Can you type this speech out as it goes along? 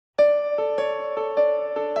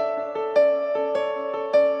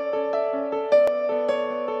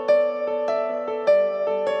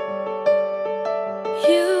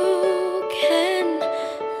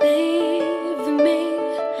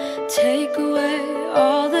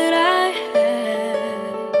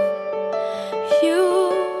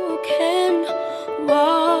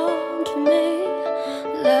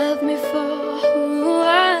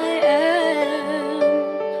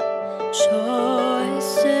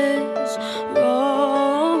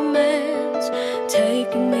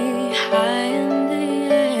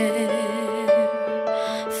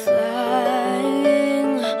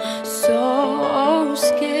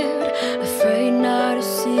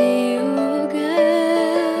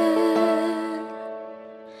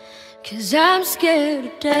'Cause I'm scared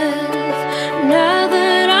to death. Now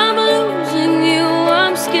that I'm losing you,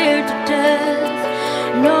 I'm scared to death.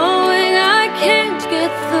 Knowing I can't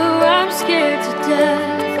get through, I'm scared to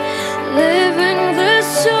death. Living this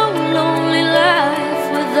so lonely life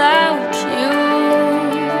without you.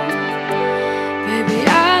 Baby,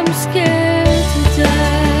 I'm scared to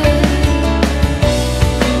death.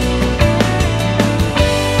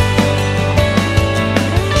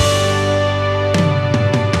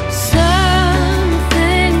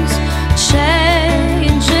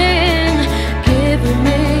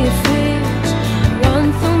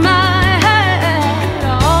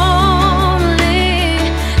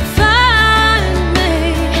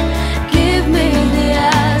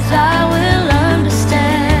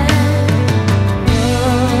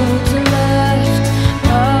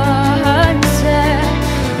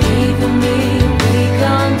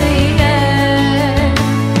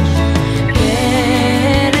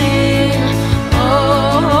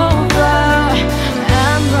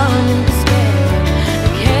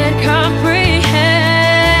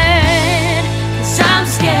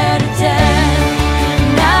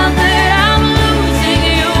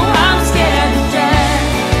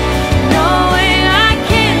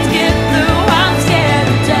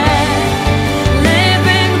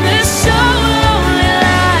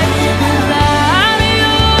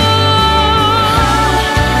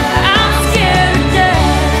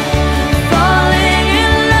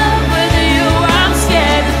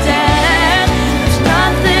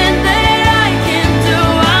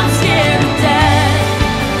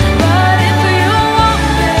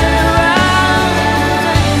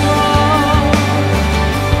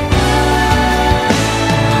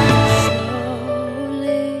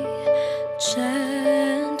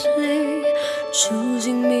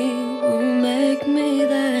 Choosing me will make me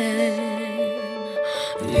then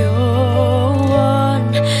your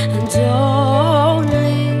one and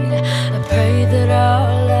only. I pray that our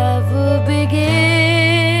love will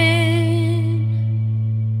begin.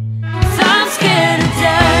 'Cause I'm scared to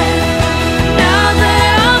death. Now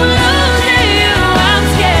that I'm losing you, I'm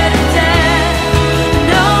scared to death.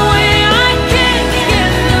 Knowing I can't get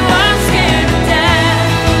through, I'm scared to death.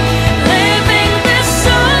 Living this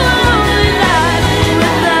so lonely life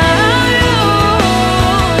without you.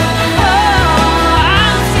 Oh,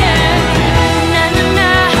 I'm scared. Na na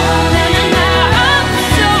na, na na na. I'm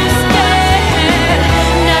so scared.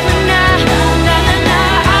 Na na na, na na na.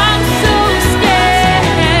 I'm so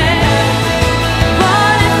scared.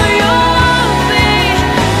 What if you won't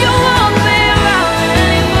be around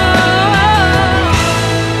anymore?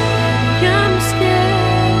 I'm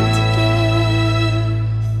scared to death.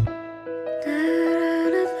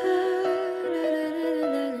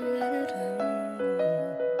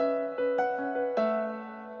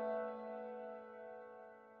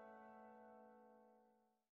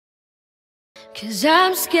 'Cause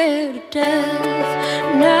I'm scared to death.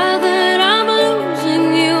 Now that